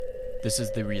This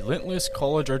is the Relentless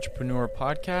College Entrepreneur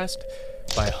Podcast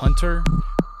by Hunter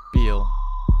Beal.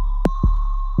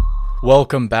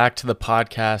 Welcome back to the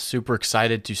podcast. Super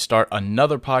excited to start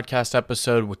another podcast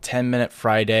episode with 10-Minute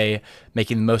Friday,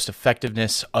 making the most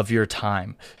effectiveness of your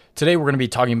time. Today we're going to be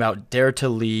talking about Dare to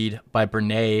Lead by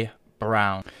Brené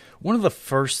Brown. One of the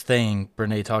first things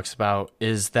Brené talks about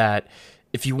is that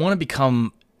if you want to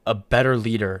become a better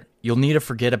leader, you'll need to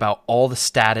forget about all the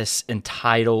status and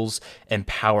titles and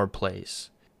power plays.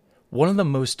 One of the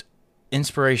most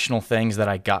inspirational things that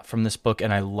I got from this book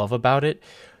and I love about it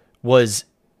was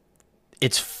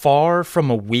it's far from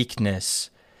a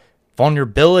weakness.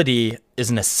 Vulnerability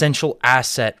is an essential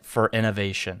asset for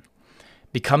innovation.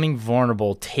 Becoming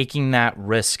vulnerable, taking that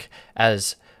risk,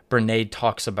 as Brené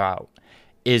talks about,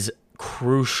 is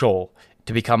crucial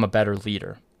to become a better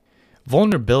leader.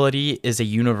 Vulnerability is a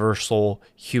universal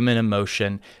human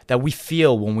emotion that we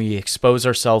feel when we expose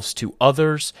ourselves to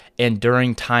others and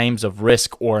during times of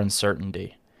risk or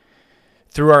uncertainty.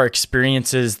 Through our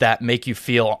experiences that make you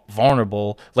feel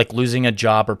vulnerable, like losing a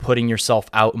job or putting yourself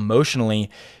out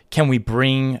emotionally, can we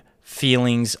bring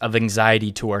feelings of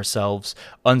anxiety to ourselves,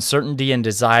 uncertainty and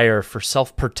desire for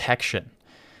self-protection.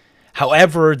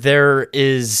 However, there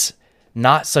is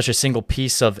not such a single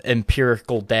piece of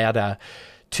empirical data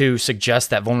to suggest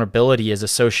that vulnerability is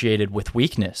associated with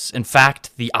weakness. In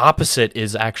fact, the opposite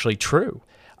is actually true.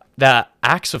 That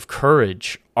acts of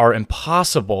courage are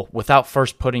impossible without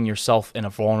first putting yourself in a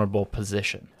vulnerable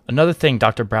position. Another thing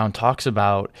Dr. Brown talks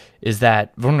about is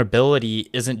that vulnerability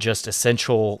isn't just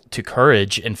essential to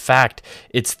courage. In fact,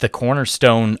 it's the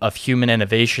cornerstone of human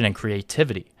innovation and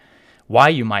creativity. Why,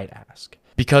 you might ask?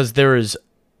 Because there is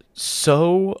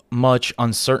so much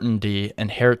uncertainty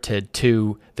inherited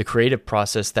to the creative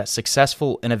process that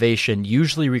successful innovation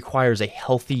usually requires a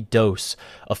healthy dose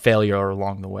of failure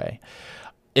along the way.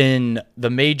 In the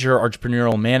major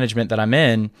entrepreneurial management that I'm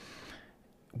in,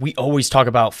 we always talk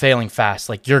about failing fast.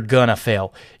 Like, you're gonna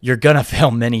fail. You're gonna fail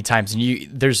many times. And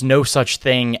there's no such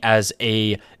thing as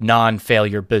a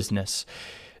non-failure business.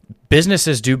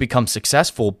 Businesses do become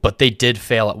successful, but they did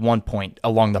fail at one point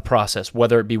along the process,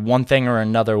 whether it be one thing or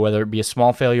another, whether it be a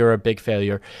small failure or a big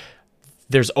failure.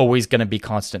 There's always going to be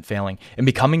constant failing. And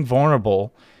becoming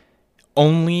vulnerable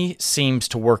only seems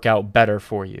to work out better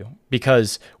for you,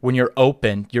 because when you're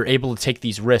open, you're able to take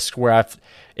these risks where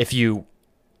if you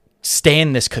stay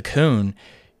in this cocoon,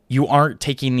 you aren't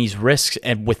taking these risks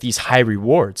and with these high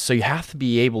rewards. So you have to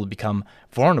be able to become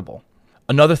vulnerable.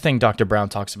 Another thing Dr. Brown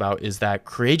talks about is that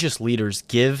courageous leaders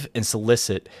give and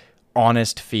solicit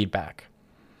honest feedback.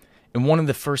 And one of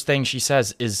the first things she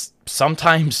says is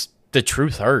sometimes the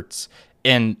truth hurts.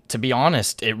 And to be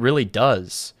honest, it really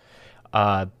does.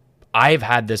 I've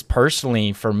had this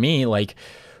personally for me, like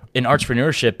in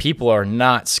entrepreneurship, people are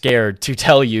not scared to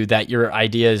tell you that your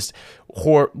idea is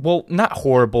not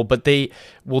horrible, but they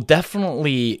will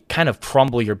definitely kind of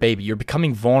crumble your baby. You're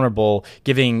becoming vulnerable,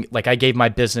 I gave my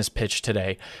business pitch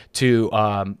today to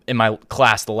in my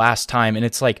class the last time, and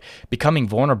it's like becoming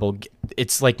vulnerable.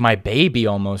 It's like my baby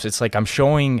almost. It's like I'm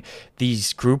showing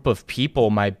these group of people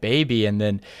my baby, and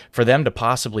then for them to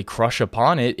possibly crush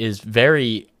upon it is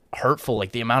very hurtful,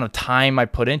 like the amount of time I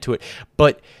put into it.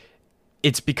 But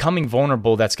it's becoming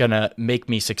vulnerable that's going to make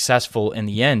me successful in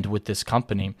the end with this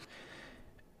company.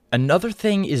 Another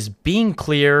thing is being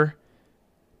clear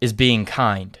is being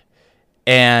kind,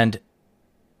 and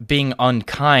being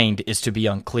unkind is to be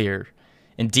unclear.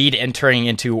 Indeed, entering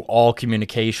into all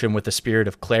communication with a spirit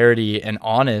of clarity and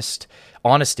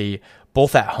honesty,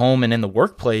 both at home and in the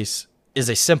workplace, is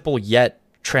a simple yet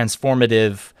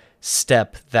transformative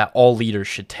step that all leaders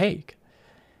should take.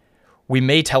 We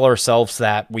may tell ourselves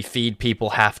that we feed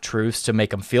people half-truths to make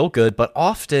them feel good, but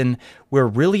often we're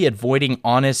really avoiding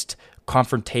honest,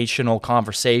 confrontational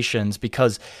conversations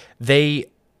because they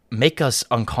make us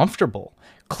uncomfortable.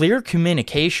 Clear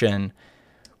communication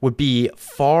would be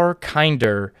far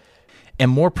kinder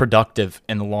and more productive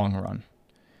in the long run.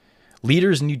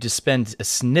 Leaders need to spend a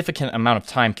significant amount of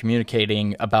time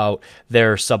communicating about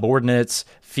their subordinates'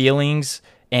 feelings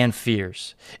and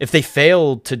fears. If they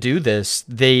fail to do this,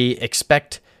 they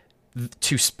expect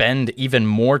to spend even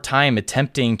more time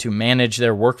attempting to manage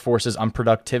their workforce's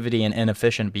unproductivity and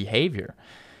inefficient behavior.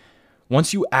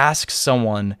 Once you ask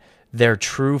someone their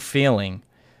true feeling,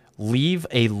 leave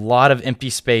a lot of empty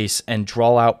space and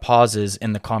draw out pauses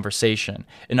in the conversation.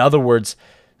 In other words,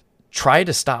 try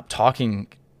to stop talking,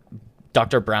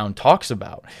 Dr. Brown talks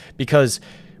about, because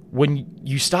when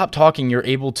you stop talking, you're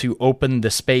able to open the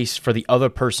space for the other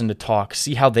person to talk,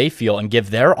 see how they feel, and give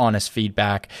their honest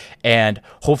feedback. And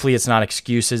hopefully it's not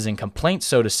excuses and complaints,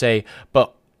 so to say,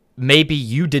 but maybe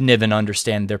you didn't even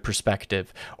understand their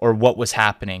perspective or what was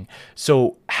happening.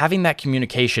 So having that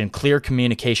communication, clear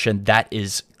communication that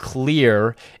is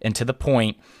clear and to the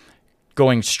point,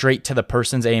 going straight to the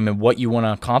person's aim and what you want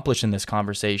to accomplish in this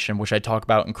conversation, which I talk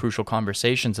about in Crucial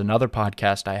Conversations, another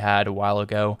podcast I had a while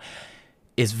ago,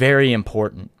 is very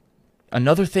important.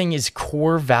 Another thing is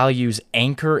core values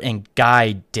anchor and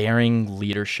guide daring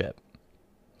leadership.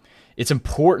 It's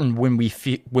important when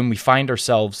we find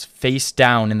ourselves face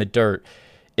down in the dirt.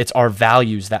 It's our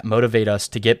values that motivate us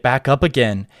to get back up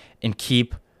again and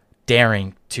keep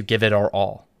daring to give it our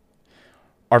all.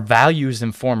 Our values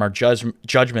inform our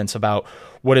judgments about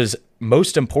what is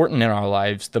most important in our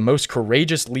lives. The most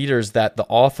courageous leaders that the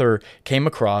author came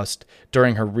across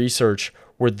during her research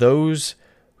were those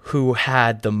who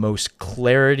had the most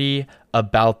clarity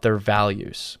about their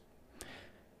values.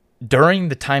 During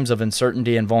the times of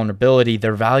uncertainty and vulnerability,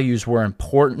 their values were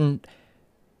important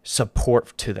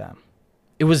support to them.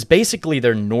 It was basically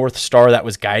their North Star that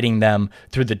was guiding them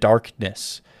through the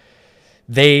darkness.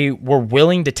 They were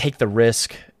willing to take the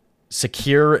risk,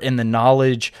 secure in the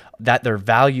knowledge that their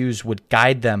values would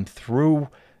guide them through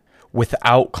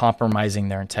without compromising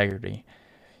their integrity.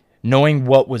 Knowing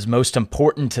what was most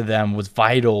important to them was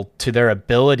vital to their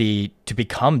ability to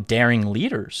become daring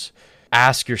leaders.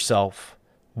 Ask yourself,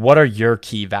 what are your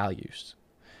key values?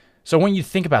 So when you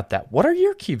think about that, what are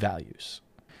your key values?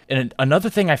 And another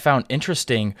thing I found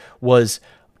interesting was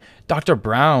Dr.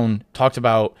 Brown talked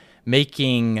about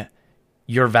making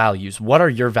your values. What are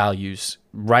your values?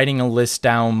 Writing a list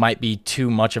down might be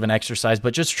too much of an exercise,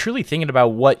 but just truly thinking about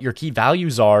what your key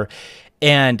values are.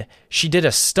 And she did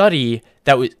a study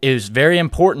that was very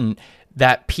important,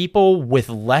 that people with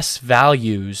less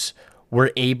values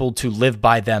were able to live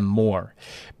by them more,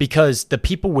 because the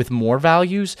people with more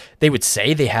values, they would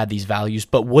say they had these values,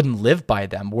 but wouldn't live by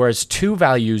them. Whereas 2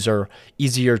 values are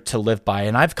easier to live by.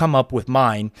 And I've come up with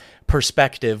mine,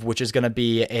 Perspective, which is going to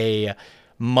be a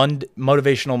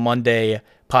Motivational Monday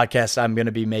podcast I'm going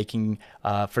to be making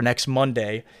for next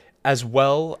Monday, as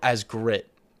well as Grit.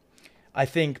 I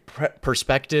think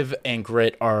perspective and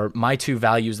grit are my 2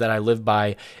 values that I live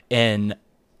by in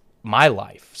my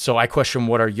life. So I question,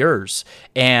 what are yours?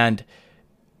 And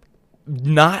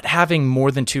not having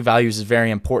more than 2 values is very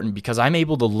important, because I'm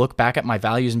able to look back at my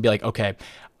values and be like, okay,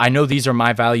 I know these are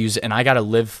my values and I got to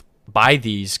live by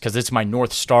these because it's my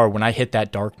North Star when I hit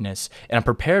that darkness, and I'm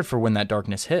prepared for when that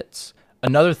darkness hits.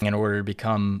 Another thing in order to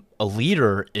become a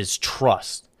leader is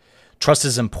trust. Trust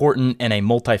is important in a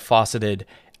multifaceted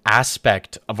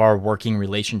aspect of our working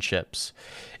relationships.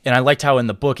 And I liked how in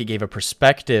the book it gave a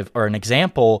perspective or an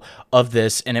example of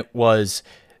this, and it was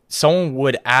someone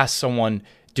would ask someone,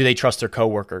 do they trust their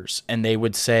coworkers? And they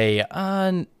would say,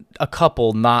 a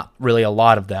couple, not really a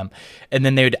lot of them. And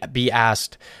then they would be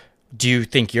asked, do you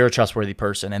think you're a trustworthy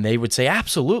person? And they would say,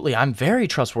 absolutely, I'm very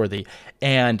trustworthy.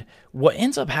 And what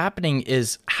ends up happening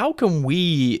is, how can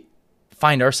we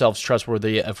find ourselves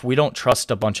trustworthy if we don't trust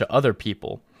a bunch of other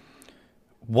people?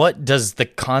 What does the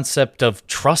concept of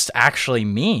trust actually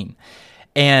mean?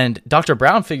 And Dr.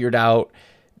 Brown figured out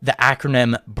the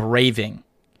acronym BRAVING.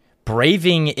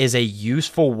 Braving is a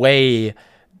useful way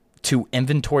to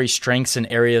inventory strengths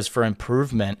and areas for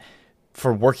improvement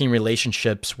for working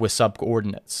relationships with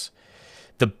subordinates.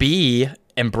 The B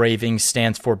in braving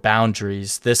stands for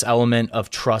boundaries. This element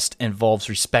of trust involves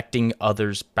respecting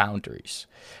others' boundaries.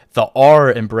 The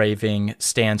R in braving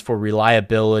stands for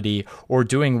reliability, or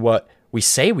doing what we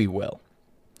say we will.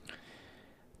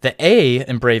 The A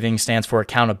in braving stands for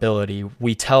accountability.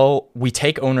 We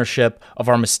take ownership of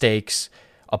our mistakes,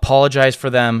 apologize for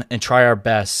them, and try our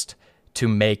best to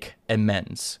make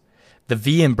amends. The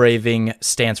V in braving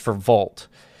stands for vault.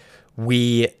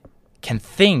 We can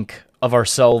think of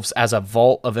ourselves as a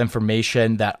vault of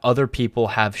information that other people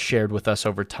have shared with us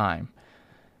over time.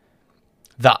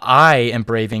 The I in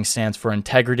braving stands for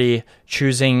integrity,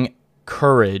 choosing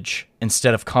courage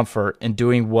instead of comfort, and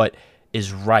doing what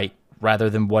is right rather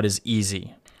than what is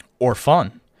easy or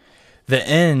fun. The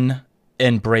N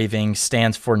in braving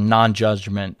stands for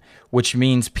non-judgment, which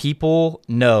means people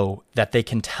know that they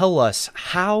can tell us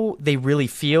how they really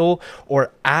feel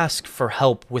or ask for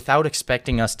help without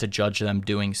expecting us to judge them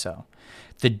doing so.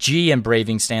 The G in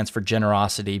braving stands for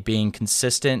generosity, being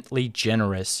consistently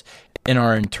generous in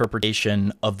our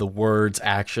interpretation of the words,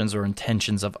 actions, or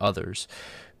intentions of others.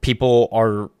 People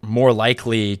are more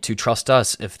likely to trust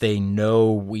us if they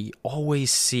know we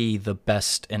always see the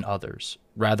best in others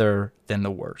rather than the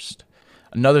worst.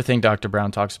 Another thing Dr.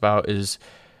 Brown talks about is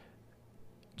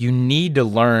you need to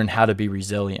learn how to be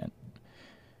resilient.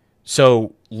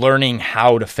 So learning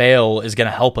how to fail is going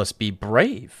to help us be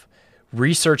brave.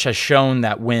 Research has shown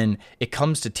that when it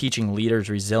comes to teaching leaders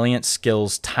resilient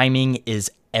skills, timing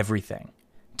is everything.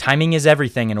 Timing is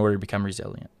everything in order to become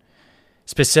resilient.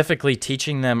 Specifically,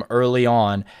 teaching them early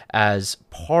on as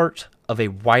part of a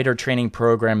wider training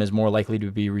program is more likely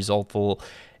to be resultful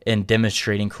in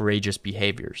demonstrating courageous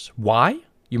behaviors. Why?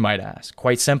 You might ask.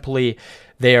 Quite simply,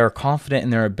 they are confident in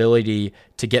their ability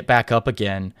to get back up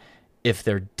again if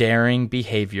their daring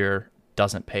behavior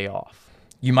doesn't pay off.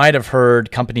 You might have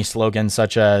heard company slogans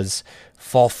such as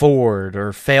fall forward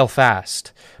or fail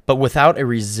fast, but without a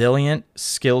resilient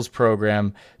skills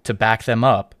program to back them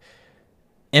up,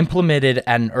 implemented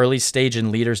at an early stage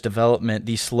in leaders' development,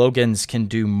 these slogans can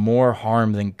do more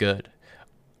harm than good.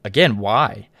 Again,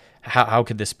 why? How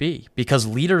could this be? Because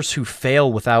leaders who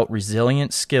fail without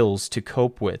resilient skills to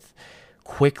cope with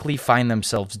quickly find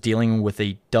themselves dealing with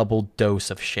a double dose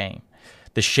of shame.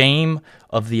 The shame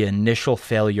of the initial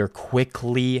failure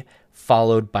quickly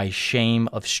followed by shame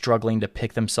of struggling to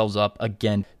pick themselves up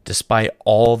again, despite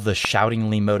all the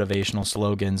shoutingly motivational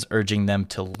slogans urging them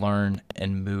to learn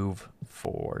and move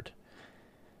forward.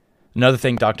 Another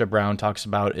thing Dr. Brown talks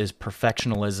about is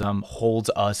perfectionism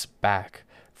holds us back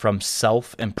from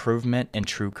self-improvement and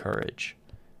true courage.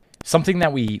 Something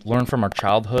that we learn from our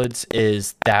childhoods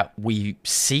is that we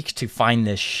seek to find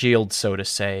this shield, so to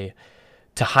say,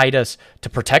 to hide us, to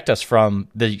protect us from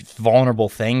the vulnerable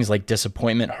things like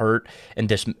disappointment, hurt,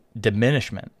 and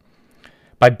diminishment.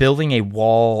 By building a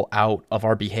wall out of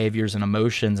our behaviors and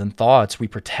emotions and thoughts, we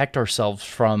protect ourselves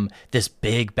from this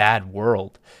big, bad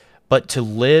world. But to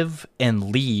live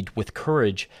and lead with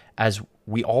courage, as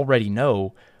we already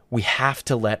know, we have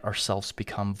to let ourselves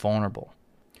become vulnerable.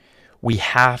 We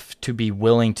have to be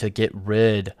willing to get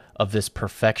rid of this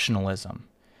perfectionism.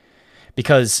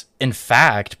 Because, in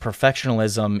fact,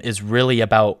 perfectionism is really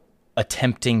about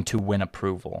attempting to win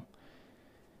approval.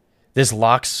 This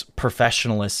locks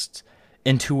perfectionists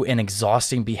into an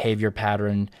exhausting behavior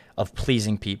pattern of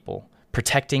pleasing people,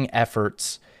 protecting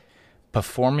efforts,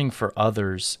 performing for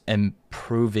others, and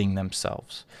proving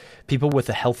themselves. People with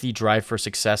a healthy drive for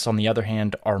success, on the other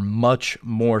hand, are much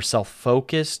more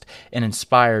self-focused and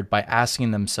inspired by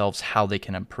asking themselves how they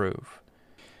can improve.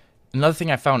 Another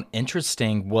thing I found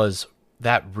interesting was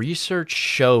that research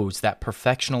shows that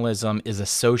perfectionism is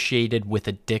associated with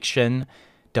addiction,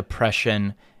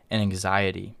 depression, and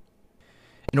anxiety.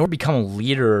 In order to become a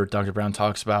leader, Dr. Brown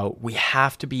talks about, we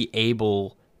have to be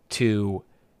able to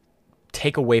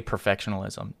take away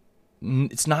perfectionism.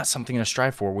 It's not something to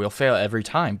strive for. We'll fail every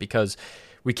time because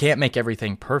we can't make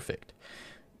everything perfect.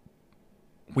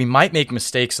 We might make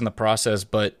mistakes in the process,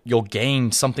 but you'll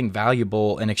gain something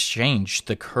valuable in exchange,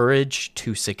 the courage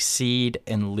to succeed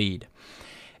and lead.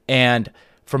 And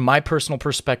from my personal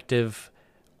perspective,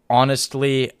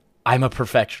 honestly, I'm a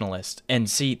perfectionist. And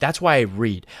see, that's why I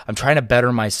read. I'm trying to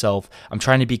better myself. I'm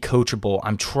trying to be coachable.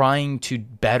 I'm trying to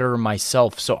better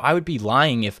myself. So I would be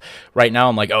lying if right now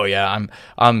I'm like, oh yeah,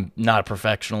 I'm not a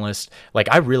perfectionist. Like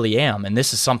I really am. And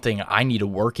this is something I need to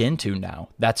work into now.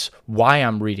 That's why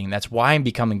I'm reading. That's why I'm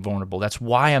becoming vulnerable. That's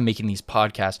why I'm making these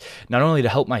podcasts, not only to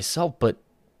help myself, but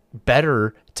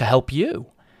better to help you.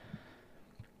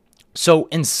 So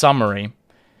in summary,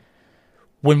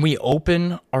 when we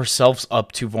open ourselves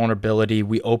up to vulnerability,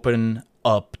 we open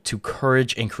up to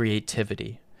courage and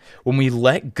creativity. When we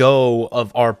let go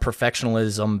of our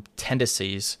perfectionism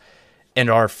tendencies and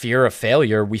our fear of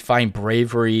failure, we find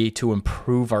bravery to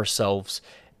improve ourselves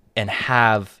and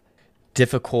have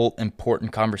difficult,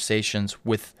 important conversations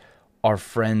with our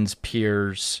friends,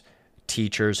 peers,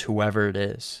 teachers, whoever it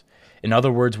is. In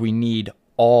other words, we need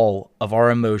all of our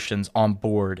emotions on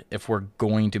board if we're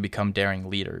going to become daring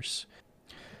leaders.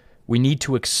 We need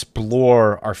to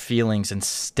explore our feelings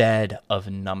instead of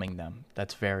numbing them.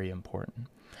 That's very important.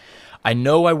 I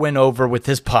know I went over with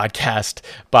this podcast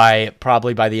by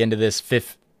the end of this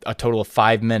a total of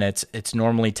 5 minutes. It's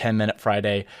normally 10-minute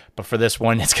Friday, but for this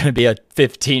one, it's going to be a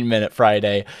 15-minute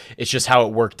Friday. It's just how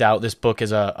it worked out. This book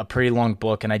is a pretty long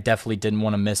book, and I definitely didn't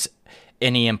want to miss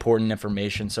any important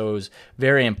information. So it was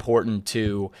very important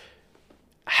to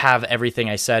have everything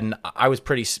I said. And I was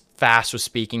pretty fast with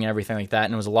speaking and everything like that.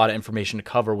 And it was a lot of information to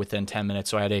cover within 10 minutes.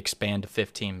 So I had to expand to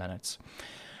 15 minutes.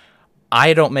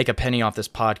 I don't make a penny off this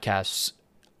podcast.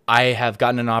 I have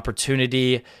gotten an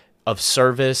opportunity of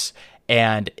service,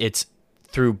 and it's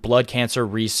through blood cancer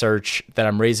research that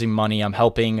I'm raising money. I'm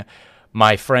helping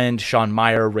my friend Sean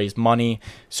Meyer raise money.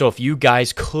 So if you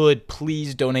guys could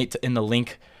please donate in the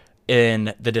link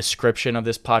in the description of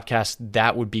this podcast,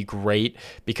 that would be great,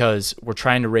 because we're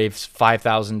trying to raise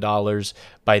 $5,000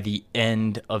 by the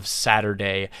end of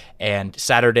Saturday. And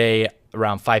Saturday,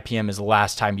 around 5 p.m. is the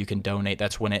last time you can donate.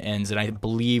 That's when it ends. And I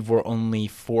believe we're only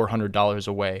 $400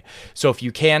 away. So if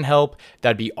you can help,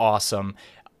 that'd be awesome.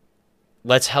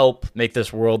 Let's help make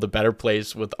this world a better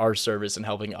place with our service and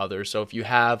helping others. So if you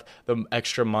have the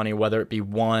extra money, whether it be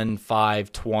 1,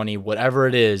 5, 20, whatever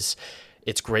it is,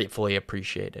 it's gratefully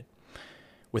appreciated.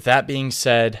 With that being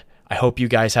said, I hope you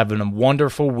guys have a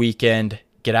wonderful weekend.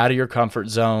 Get out of your comfort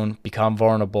zone, become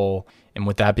vulnerable. And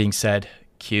with that being said,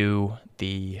 cue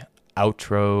the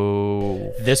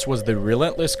outro. This was the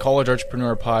Relentless College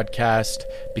Entrepreneur Podcast.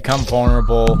 Become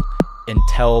vulnerable and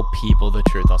tell people the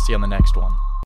truth. I'll see you on the next one.